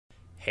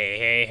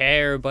Hey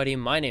everybody,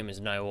 my name is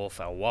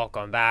Nightwolf and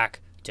welcome back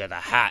to the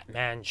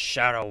Hatman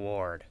Shadow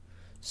Ward.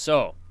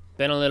 So,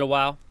 been a little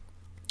while.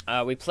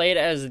 We played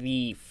as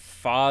the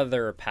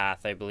father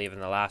path, I believe, in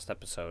the last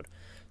episode.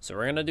 So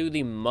we're gonna do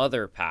the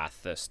mother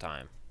path this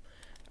time.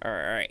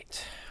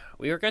 Alright.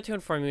 We regret to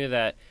inform you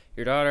that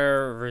your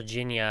daughter,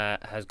 Virginia,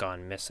 has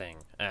gone missing.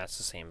 That's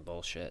the same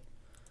bullshit.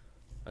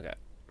 Okay.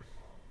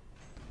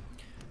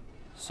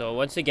 So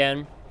once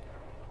again,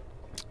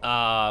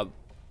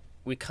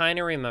 we kind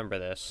of remember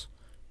this.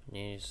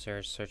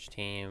 Search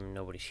team,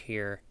 nobody's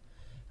here.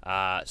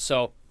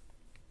 So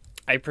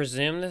I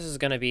presume this is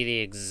going to be the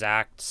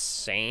exact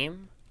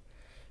same.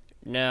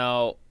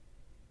 Now,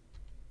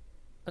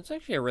 that's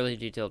actually a really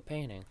detailed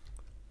painting.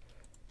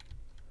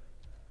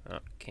 Oh,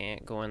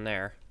 can't go in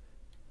there.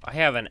 I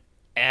have an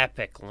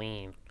epic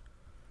lean.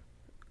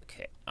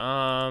 Okay,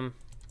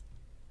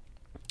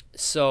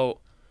 so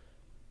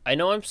I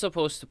know I'm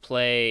supposed to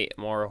play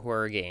more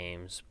horror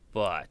games,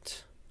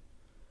 but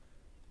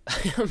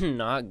I'm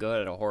not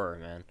good at horror,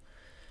 man.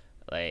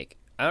 Like,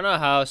 I don't know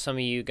how some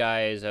of you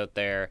guys out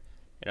there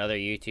and other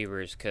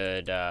YouTubers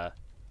could, I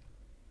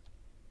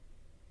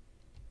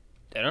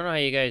don't know how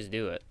you guys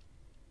do it.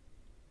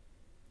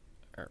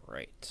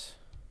 Alright.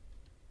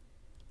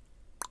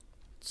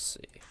 Let's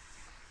see.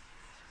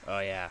 Oh,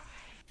 yeah.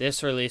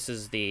 This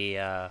releases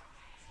the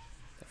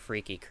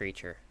freaky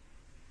creature.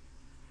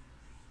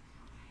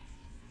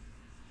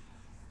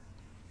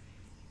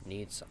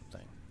 Need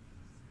something.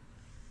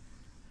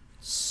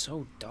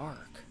 So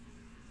dark.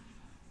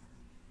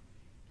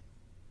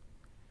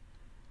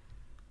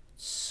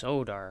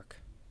 So dark.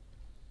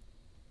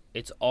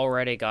 It's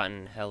already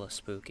gotten hella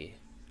spooky.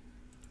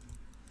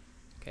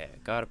 Okay, I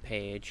got a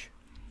page.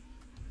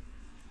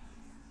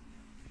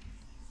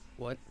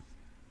 What?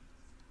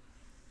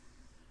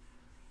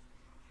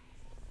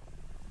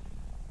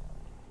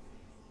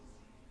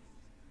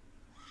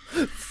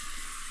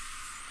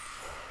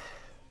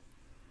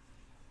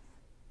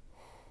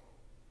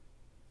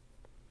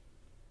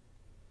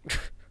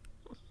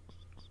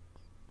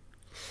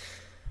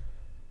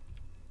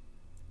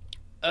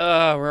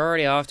 We're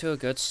already off to a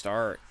good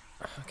start.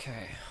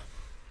 Okay.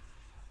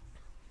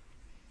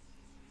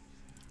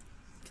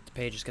 Get the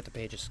pages, get the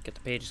pages, get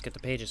the pages, get the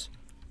pages.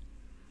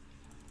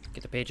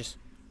 Get the pages.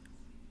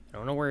 I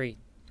don't know where it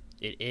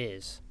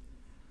is.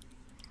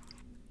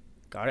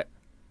 Got it.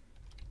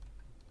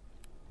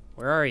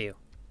 Where are you?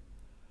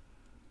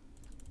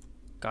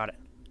 Got it.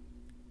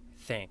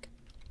 Think.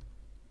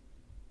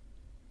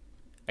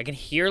 I can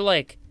hear,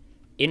 like,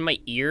 in my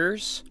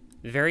ears,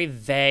 very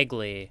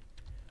vaguely,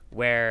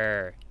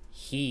 where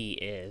he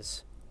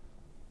is.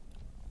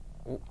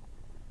 Oh.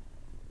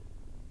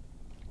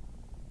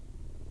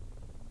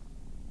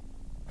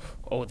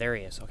 Oh, there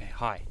he is. Okay,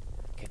 hi.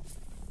 Okay,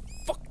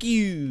 fuck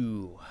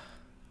you.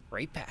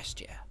 Right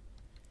past you.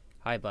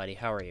 Hi, buddy.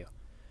 How are you?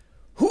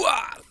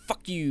 Hooah!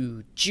 Fuck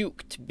you,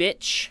 juked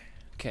bitch.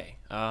 Okay,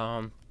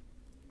 okay,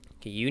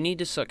 you need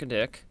to suck a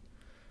dick.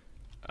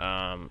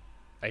 I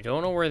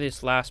don't know where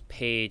this last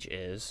page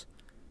is,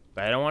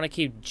 but I don't want to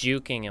keep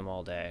juking him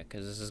all day,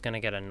 because this is going to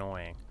get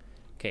annoying.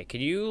 Okay,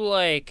 could you,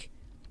 like,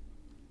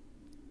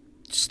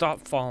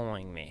 stop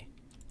following me?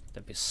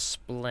 That'd be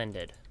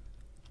splendid.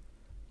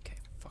 Okay,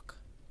 fuck.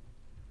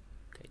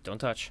 Okay, don't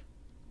touch.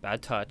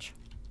 Bad touch.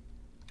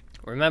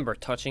 Remember,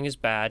 touching is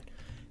bad,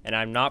 and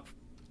I'm not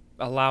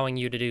allowing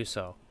you to do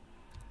so.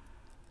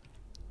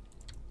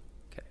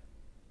 Okay.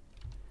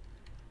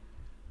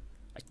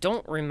 I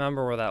don't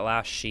remember where that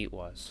last sheet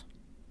was.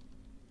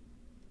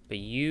 But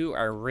you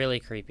are really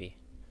creepy.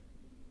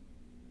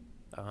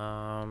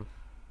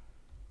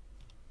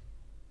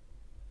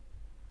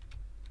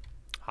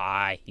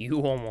 Hi,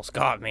 you almost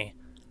got me.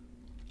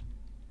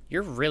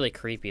 You're really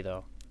creepy,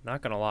 though.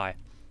 Not gonna lie.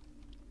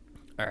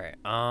 Alright,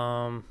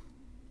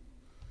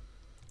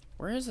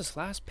 where is this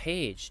last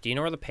page? Do you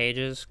know where the page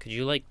is? Could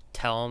you, like,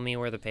 tell me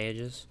where the page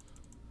is?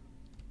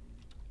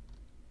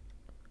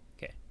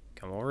 Okay,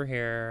 come over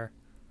here.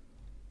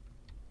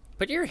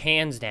 Put your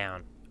hands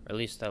down. Or at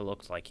least that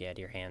looked like you had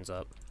your hands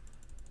up.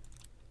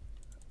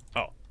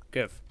 Oh,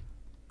 good.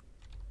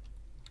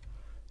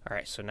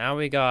 Alright, so now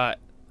we got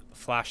a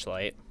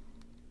flashlight,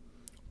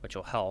 which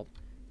will help.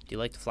 Do you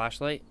like the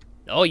flashlight?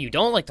 No, you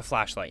don't like the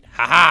flashlight.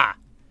 Haha!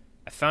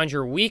 I found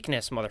your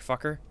weakness,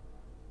 motherfucker.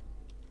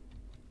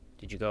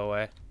 Did you go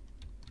away?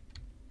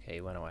 Okay,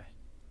 you went away.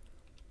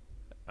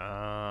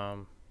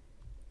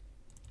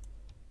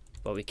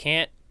 But we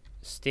can't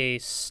stay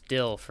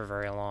still for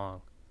very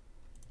long.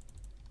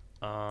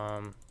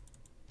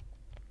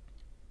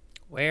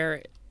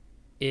 Where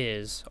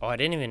is... Oh, I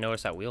didn't even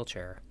notice that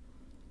wheelchair.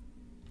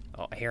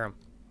 Oh, I hear him.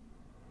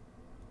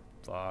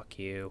 Fuck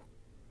you.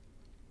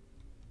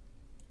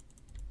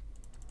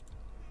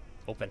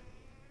 Open.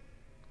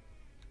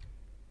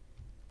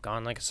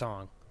 Gone like a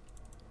song.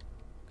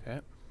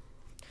 Okay.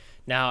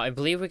 Now, I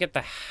believe we get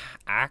the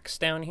axe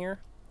down here.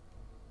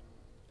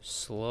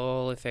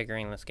 Slowly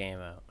figuring this game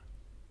out.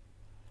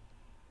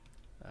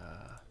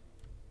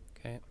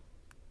 Okay.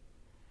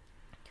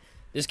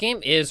 This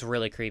game is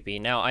really creepy.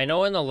 Now, I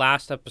know in the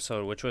last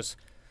episode, which was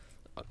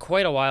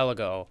quite a while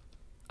ago,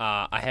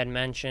 I had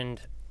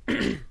mentioned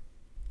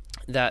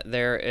that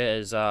there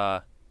is,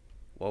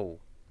 whoa.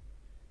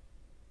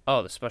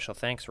 Oh, the special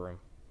thanks room.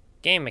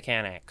 Game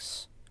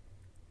mechanics.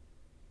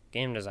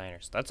 Game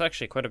designers. That's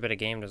actually quite a bit of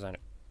game designer.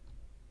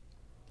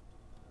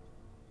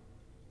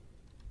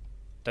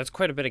 That's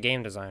quite a bit of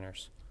game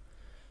designers.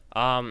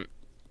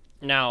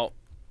 Now,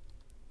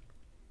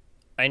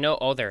 I know,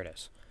 oh, there it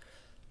is.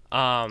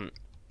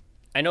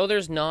 I know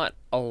there's not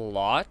a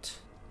lot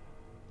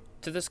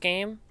to this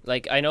game.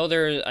 Like, I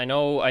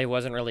know I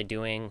wasn't really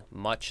doing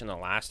much in the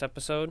last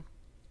episode.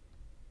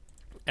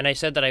 And I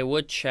said that I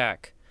would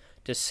check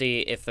to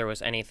see if there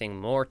was anything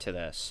more to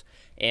this.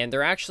 And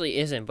there actually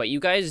isn't, but you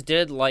guys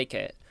did like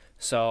it.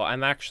 So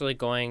I'm actually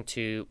going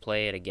to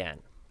play it again.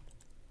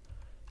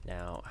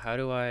 Now, how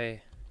do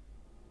I...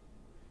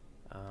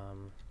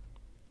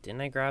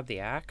 didn't I grab the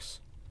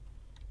axe?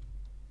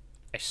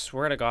 I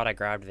swear to God I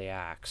grabbed the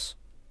axe.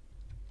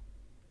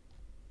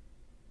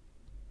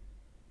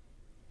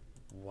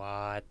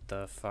 What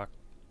the fuck?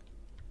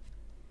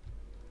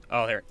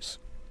 Oh, there it is.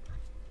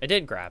 I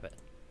did grab it.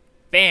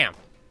 Bam!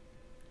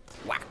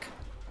 Whack.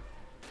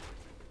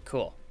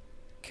 Cool.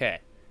 Okay.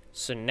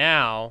 So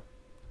now...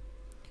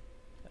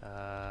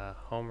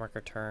 homework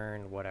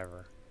return,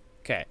 whatever.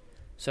 Okay.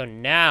 So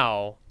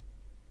now...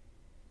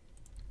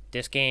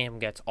 this game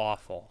gets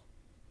awful.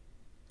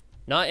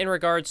 Not in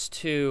regards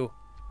to...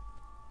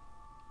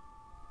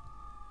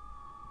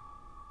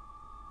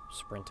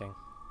 sprinting.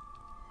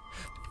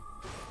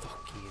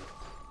 Fuck you.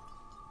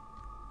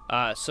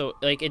 So,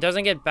 like, it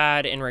doesn't get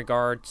bad in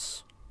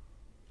regards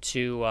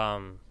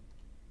to,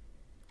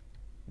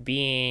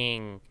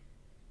 being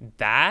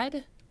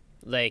bad?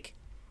 Like,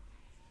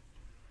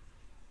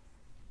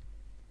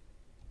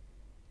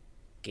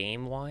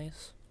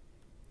 game-wise?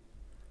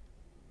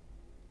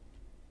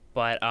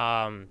 But,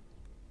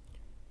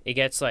 it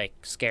gets, like,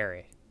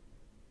 scary.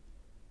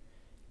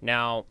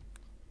 Now,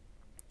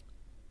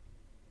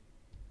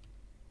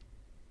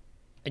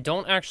 I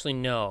don't actually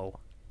know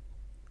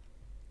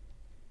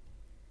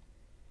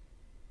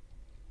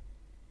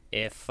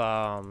if,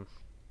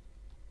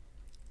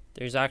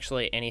 there's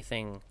actually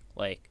anything,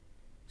 like,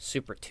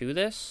 super to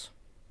this.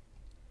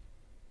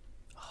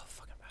 Oh,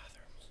 fucking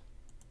bathrooms.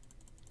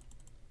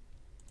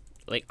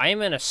 Like, I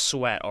am in a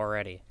sweat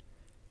already.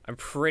 I'm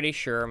pretty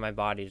sure my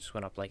body just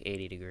went up like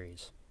 80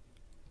 degrees.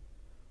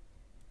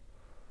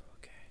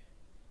 Okay.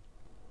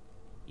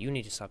 You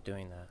need to stop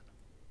doing that.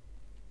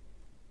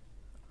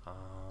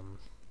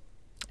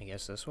 I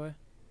guess this way?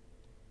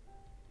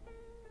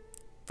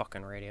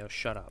 Fucking radio,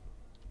 shut up.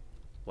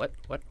 What?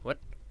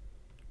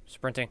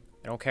 Sprinting.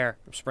 I don't care.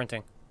 I'm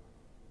sprinting.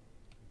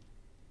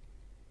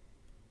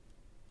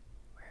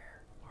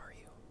 Where are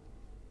you?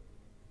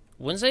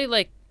 Once they,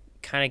 like,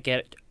 kind of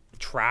get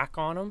track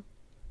on them,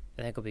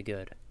 I think it'll be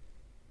good.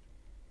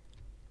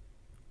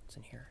 What's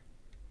in here?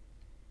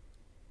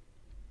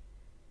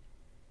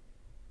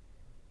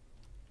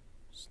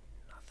 There's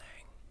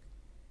nothing.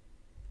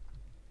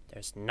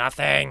 There's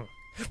nothing!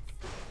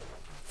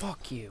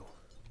 Fuck you.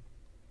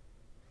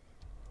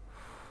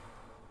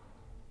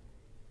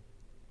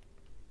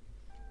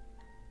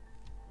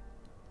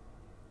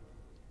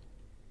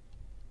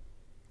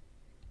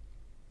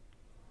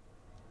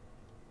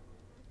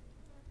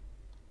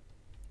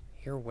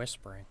 I hear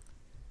whispering.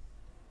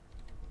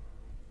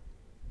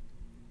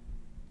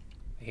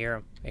 I hear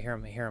him. I hear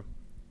him. I hear him.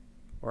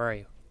 Where are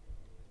you?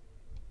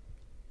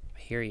 I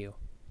hear you.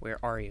 Where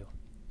are you?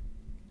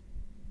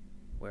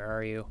 Where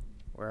are you?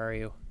 Where are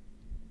you?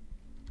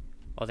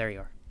 Oh, there you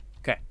are.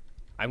 Okay.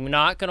 I'm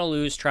not gonna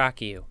lose track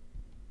of you.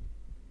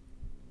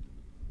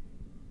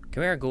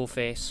 Come here, ghoul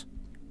face.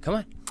 Come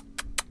on.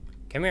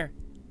 Come here.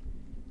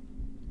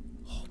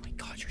 Oh my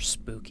God, you're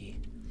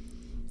spooky.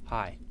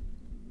 Hi.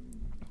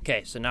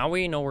 Okay, so now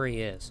we know where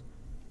he is.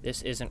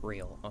 This isn't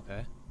real,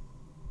 okay?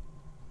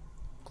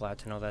 Glad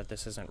to know that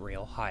this isn't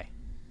real. Hi.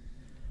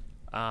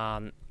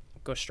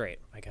 Go straight,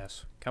 I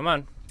guess. Come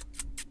on.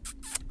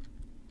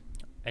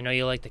 I know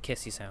you like the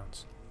kissy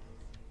sounds.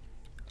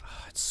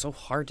 Oh, it's so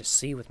hard to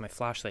see with my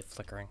flashlight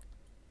flickering.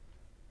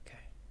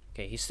 Okay.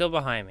 Okay, he's still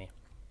behind me.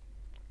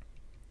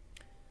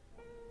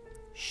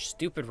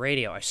 Stupid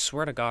radio. I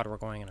swear to God we're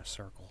going in a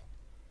circle.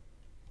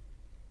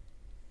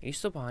 Are you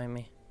still behind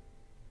me?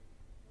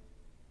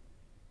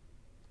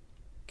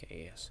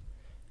 Okay, yes.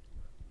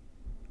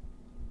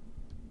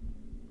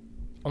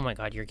 Oh my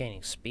God, you're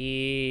gaining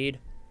speed.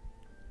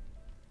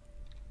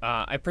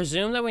 I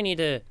presume that we need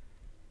to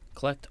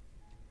collect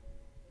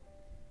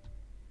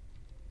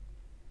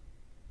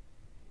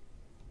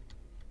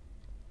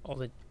all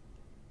the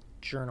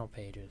journal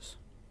pages.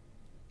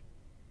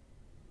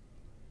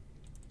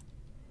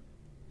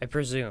 I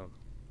presume.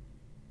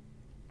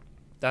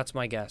 That's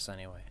my guess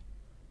anyway.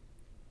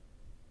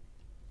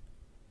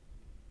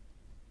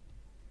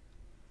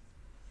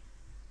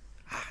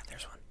 Ah,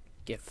 there's one.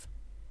 GIF.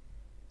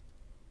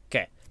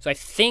 Okay, so I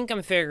think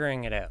I'm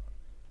figuring it out.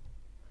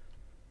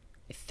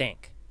 I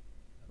think.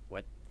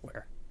 What?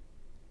 Where?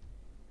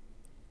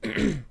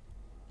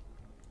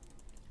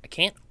 I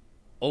can't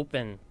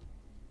open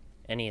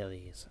any of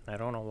these. I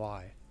don't know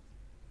why.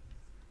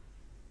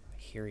 I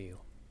hear you.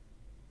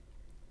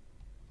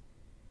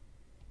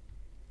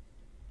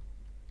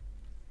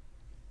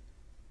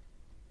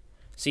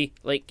 See,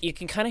 like, you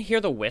can kind of hear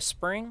the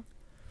whispering.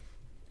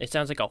 It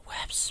sounds like a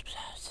whisp,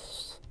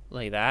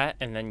 like that,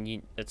 and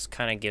then it's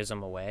kind of gives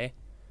them away.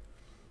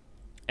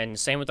 And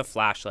same with the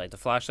flashlight. The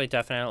flashlight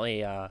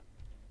definitely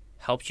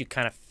helps you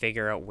kind of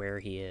figure out where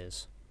he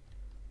is.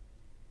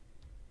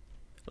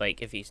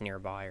 Like, if he's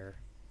nearby or...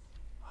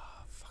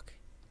 Oh, fuck.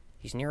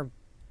 He's near...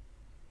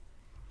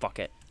 Fuck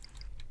it.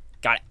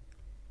 Got it.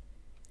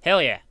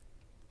 Hell yeah.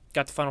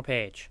 Got the final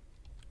page.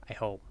 I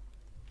hope.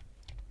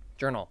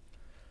 Journal.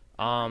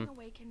 I'm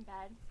awake in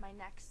bed, my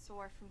neck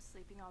sore from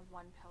sleeping on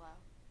one pillow.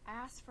 I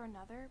asked for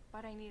another,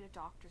 but I need a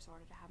doctor's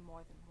order to have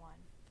more than one.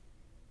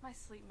 My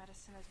sleep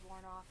medicine is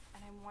worn off,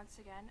 and I'm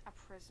once again a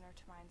prisoner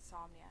to my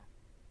insomnia.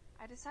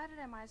 I decided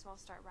I might as well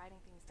start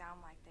writing things down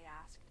like they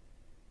asked.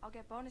 I'll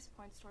get bonus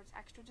points towards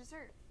extra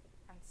dessert,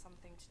 and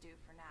something to do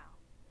for now.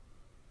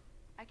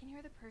 I can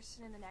hear the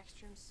person in the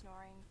next room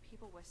snoring,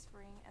 people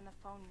whispering, and the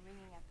phone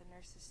ringing at the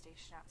nurse's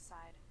station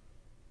outside.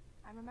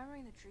 I'm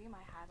remembering the dream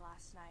I had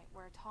last night,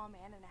 where a tall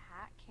man in a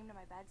hat came to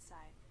my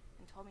bedside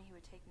and told me he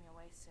would take me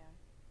away soon.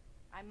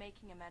 I'm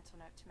making a mental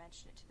note to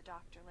mention it to the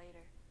doctor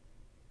later.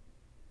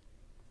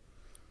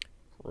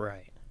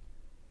 Right.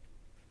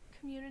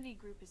 Community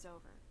group is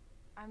over.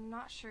 I'm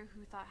not sure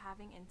who thought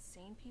having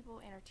insane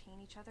people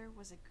entertain each other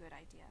was a good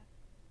idea.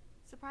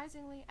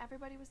 Surprisingly,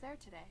 everybody was there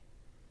today.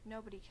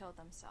 Nobody killed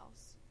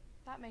themselves.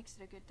 That makes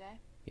it a good day.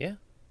 Yeah.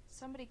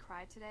 Somebody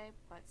cried today,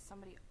 but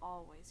somebody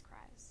always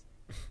cries.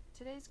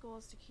 Today's goal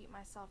is to keep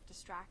myself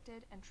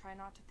distracted and try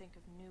not to think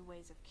of new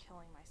ways of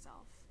killing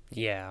myself.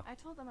 Yeah. I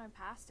told them I'm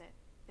past it.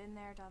 Been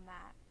there, done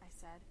that, I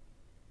said.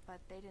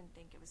 But they didn't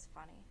think it was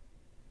funny.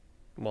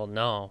 Well,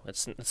 no.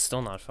 It's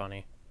still not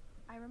funny.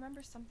 I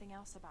remember something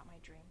else about my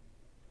dream.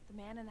 The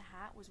man in the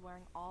hat was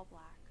wearing all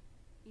black.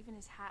 Even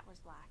his hat was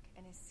black,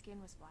 and his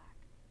skin was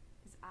black.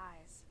 His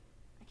eyes.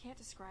 I can't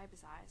describe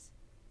his eyes.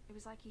 It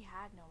was like he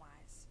had no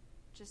eyes.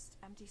 Just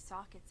empty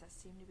sockets that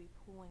seemed to be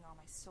pulling on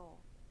my soul.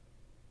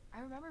 I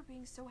remember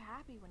being so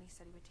happy when he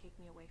said he would take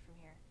me away from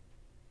here.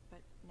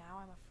 But now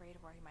I'm afraid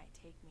of where he might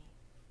take me.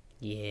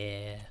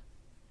 Yeah.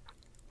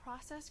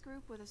 Process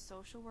group with the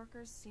social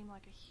workers seemed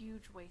like a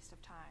huge waste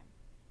of time.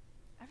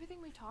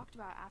 Everything we talked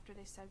about after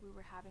they said we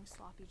were having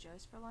sloppy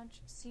joes for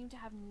lunch seemed to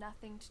have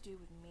nothing to do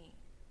with me.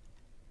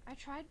 I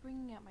tried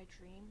bringing up my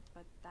dream,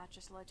 but that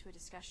just led to a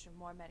discussion of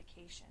more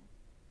medication.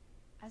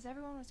 As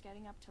everyone was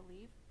getting up to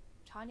leave,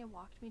 Tanya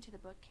walked me to the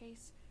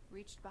bookcase,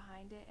 reached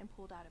behind it, and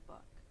pulled out a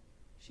book.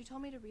 She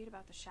told me to read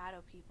about the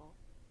shadow people,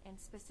 and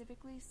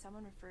specifically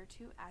someone referred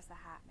to as the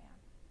Hat Man.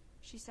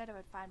 She said I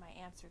would find my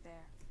answer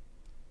there.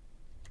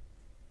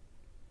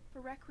 For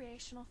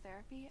recreational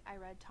therapy, I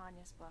read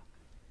Tanya's book.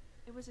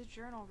 It was a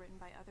journal written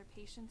by other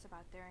patients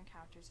about their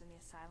encounters in the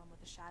asylum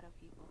with the shadow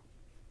people.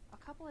 A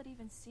couple had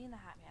even seen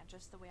the Hat Man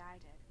just the way I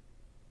did.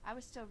 I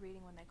was still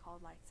reading when they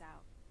called lights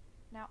out.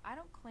 Now, I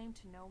don't claim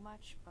to know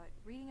much, but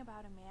reading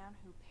about a man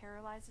who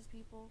paralyzes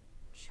people,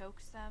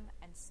 chokes them,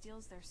 and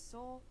steals their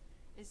soul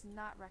is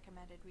not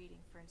recommended reading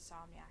for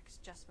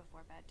insomniacs just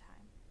before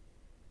bedtime.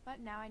 But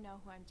now I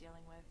know who I'm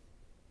dealing with,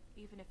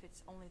 even if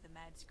it's only the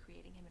meds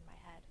creating him in my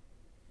head.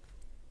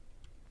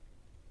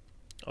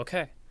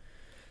 Okay.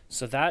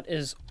 So that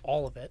is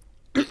all of it.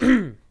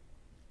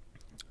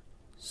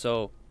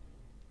 So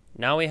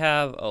now we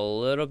have a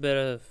little bit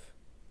of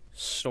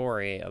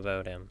story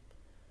about him.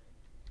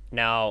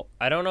 Now,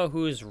 I don't know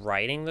who's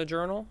writing the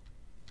journal.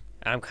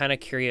 I'm kind of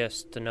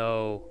curious to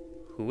know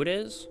who it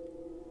is.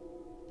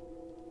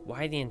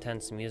 Why the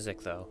intense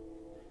music, though?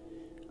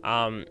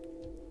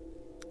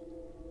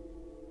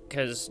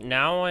 Because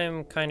now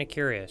I'm kind of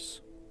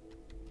curious.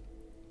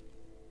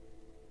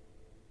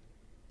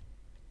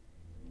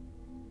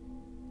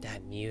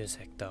 That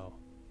music, though.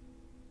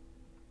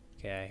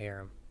 Okay, I hear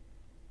him.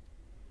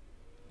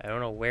 I don't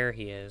know where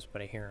he is,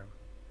 but I hear him.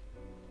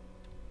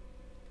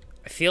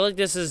 I feel like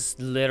this is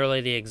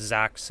literally the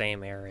exact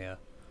same area.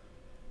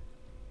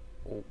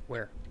 Oh,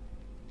 where?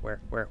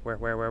 Where?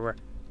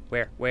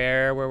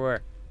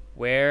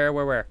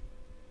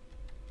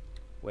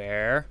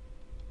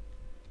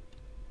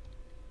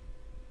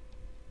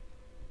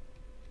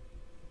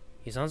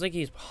 He sounds like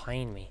he's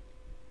behind me.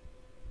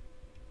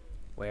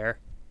 Where?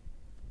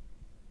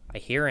 I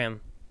hear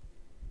him.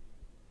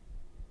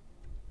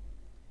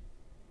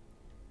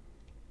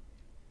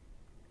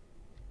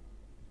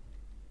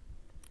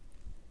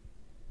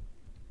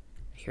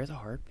 I hear the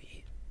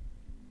heartbeat.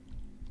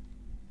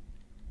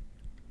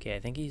 Okay, I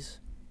think he's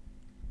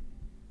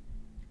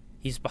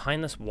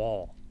behind this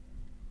wall.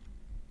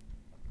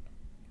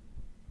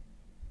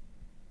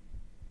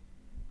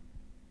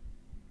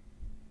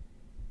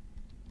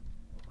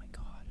 Oh my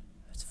god,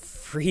 that's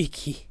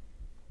freaky.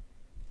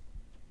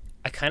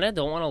 I kind of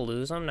don't want to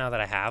lose him now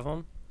that I have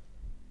him.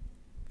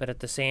 But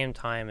at the same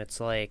time, it's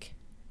like,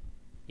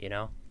 you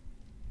know?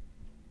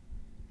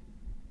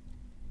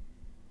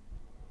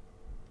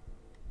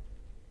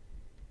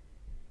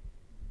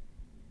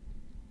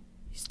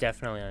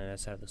 definitely on the other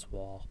side of this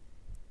wall.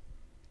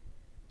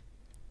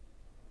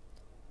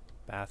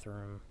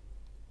 Bathroom.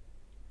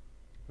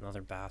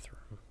 Another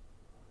bathroom.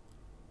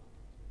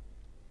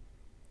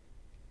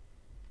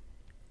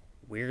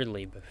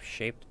 Weirdly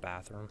shaped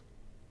bathroom.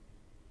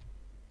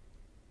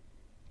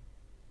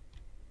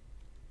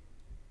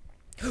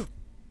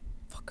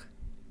 Fuck.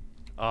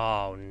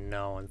 Oh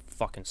no, I'm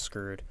fucking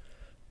screwed.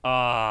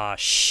 Ah,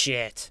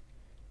 shit.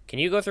 Can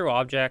you go through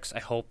objects? I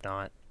hope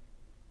not.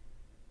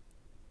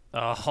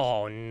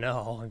 Oh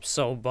no, I'm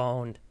so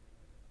boned.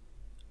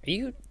 Are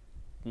you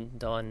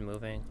done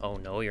moving? Oh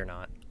no, you're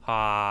not.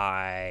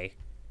 Hi.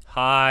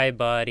 Hi,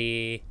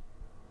 buddy.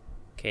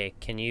 Okay,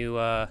 can you,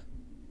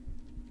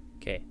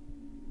 okay.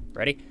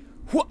 Ready?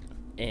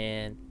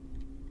 And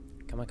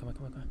come on, come on,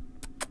 come on, come on.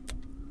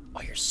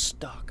 Oh, you're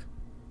stuck.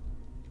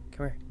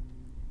 Come here.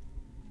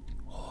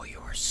 Oh, you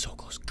are so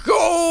close.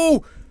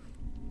 Go!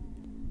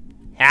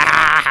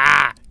 Ha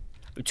ha!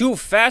 I'm too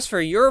fast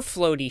for your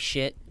floaty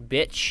shit,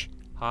 bitch.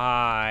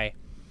 Hi.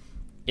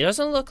 It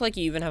doesn't look like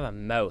you even have a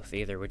mouth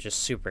either, which is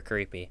super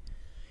creepy.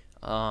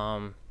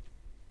 Okay,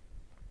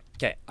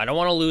 I don't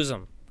want to lose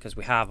him because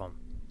we have him.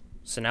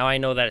 So now I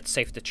know that it's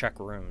safe to check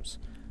rooms.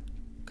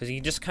 Because he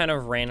just kind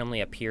of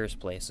randomly appears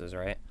places,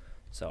 right?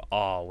 So,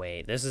 oh,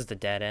 wait. This is the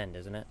dead end,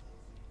 isn't it?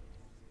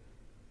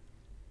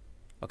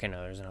 Okay,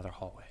 no, there's another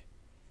hallway.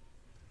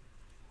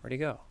 Where'd he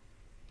go?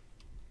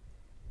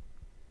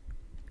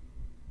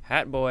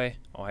 Hat boy.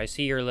 Oh, I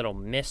see your little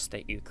mist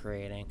that you're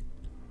creating.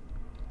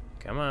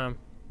 Come on.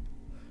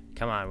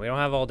 Come on, we don't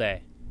have all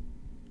day.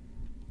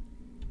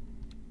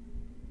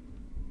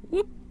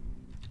 Whoop.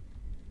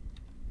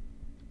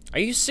 Are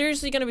you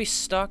seriously gonna be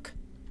stuck?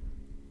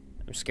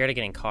 I'm scared of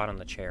getting caught on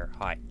the chair.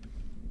 Hi.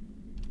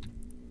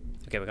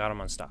 Okay, we got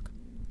him unstuck.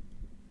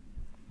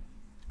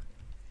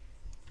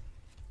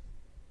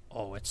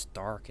 Oh, it's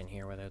dark in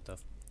here without the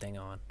thing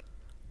on.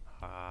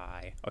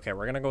 Hi. Okay,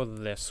 we're gonna go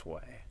this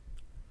way.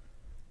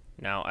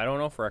 Now, I don't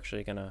know if we're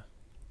actually gonna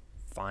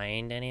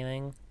find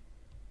anything,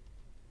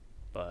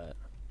 but...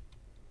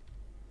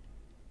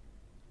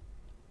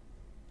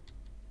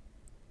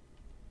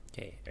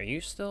 Okay, are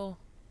you still...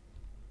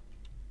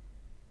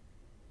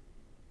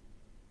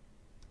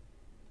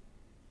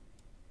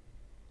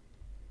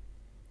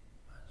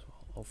 Might as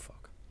well. Oh,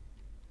 fuck.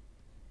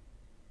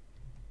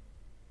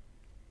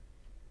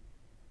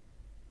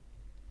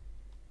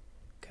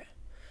 Okay.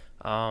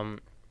 I'm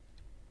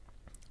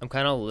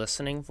kind of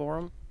listening for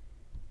him.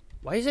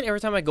 Why is it every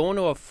time I go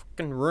into a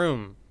fucking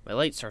room, my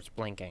light starts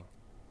blinking?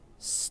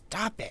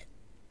 Stop it!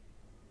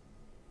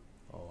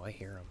 Oh, I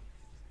hear him.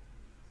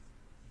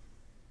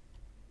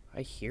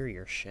 I hear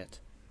your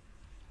shit.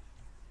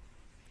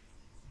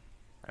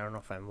 I don't know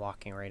if I'm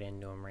walking right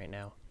into him right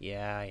now.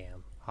 Yeah, I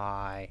am.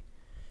 Hi.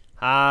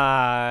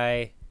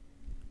 Hi!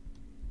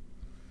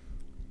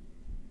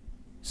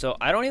 So,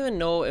 I don't even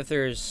know if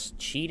there's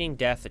cheating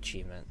death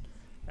achievement.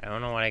 I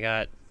don't know what I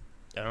got.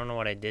 I don't know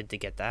what I did to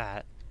get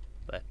that.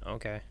 But,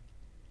 okay.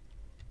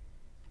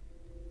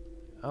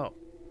 Oh.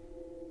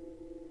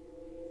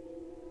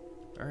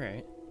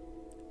 Alright.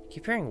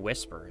 Keep hearing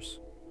whispers.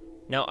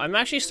 Now, I'm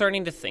actually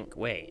starting to think,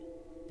 wait,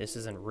 this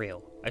isn't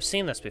real. I've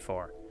seen this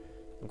before.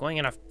 I'm going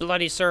in a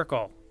bloody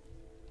circle.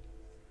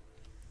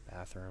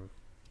 Bathroom.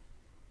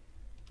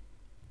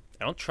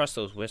 I don't trust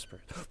those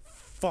whispers.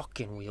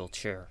 Fucking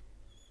wheelchair.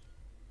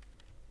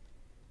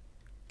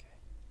 Okay.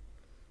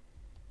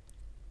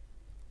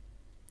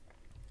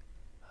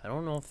 I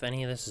don't know if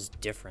any of this is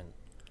different.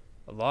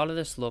 A lot of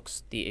this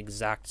looks the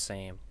exact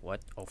same.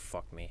 What? Oh,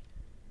 fuck me.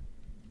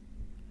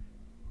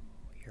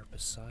 You're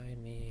beside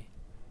me.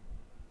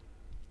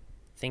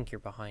 I think you're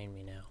behind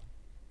me now.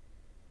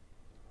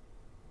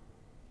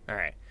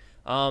 Alright.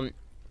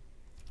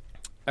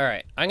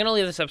 Alright. I'm gonna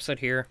leave this episode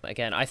here.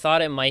 Again, I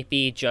thought it might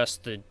be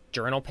just the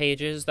journal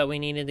pages that we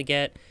needed to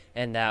get,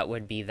 and that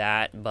would be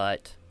that,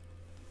 but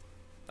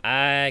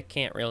I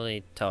can't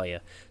really tell you.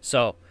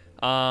 So,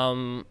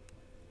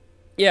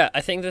 yeah,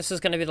 I think this is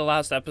gonna be the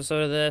last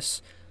episode of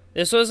this.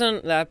 This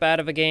wasn't that bad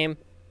of a game.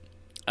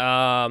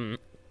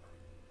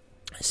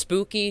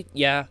 Spooky,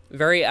 yeah,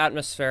 very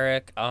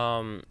atmospheric.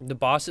 The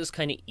boss is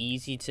kind of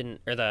easy to,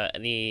 or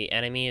the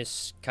enemy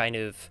is kind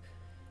of,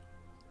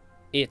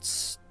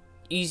 it's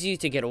easy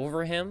to get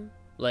over him.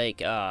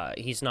 Like,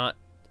 he's not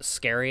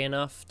scary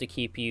enough to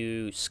keep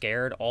you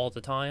scared all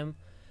the time.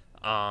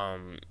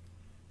 But,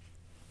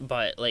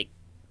 like,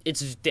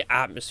 it's, the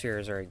atmosphere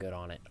is very good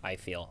on it, I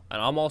feel.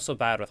 And I'm also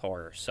bad with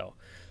horror, so,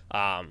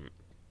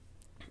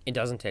 it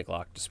doesn't take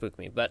long to spook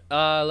me. But,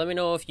 let me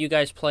know if you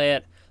guys play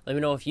it. Let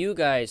me know if you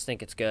guys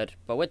think it's good.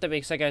 But with that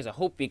being said, guys, I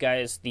hope you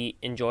guys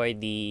enjoyed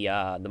the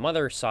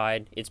mother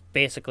side. It's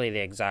basically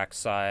the exact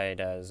side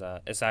as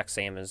exact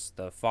same as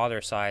the father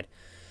side,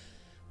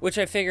 which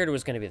I figured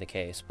was going to be the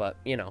case. But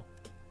you know,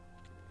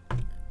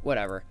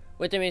 whatever.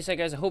 With that being said,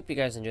 guys, I hope you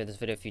guys enjoyed this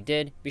video. If you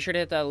did, be sure to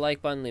hit that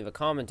like button, leave a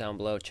comment down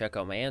below, check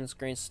out my end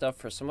screen stuff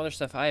for some other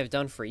stuff I have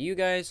done for you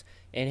guys,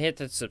 and hit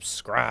that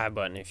subscribe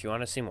button if you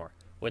want to see more.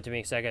 With that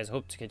being said, guys, I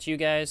hope to catch you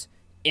guys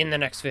in the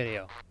next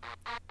video.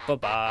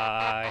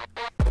 Bye-bye.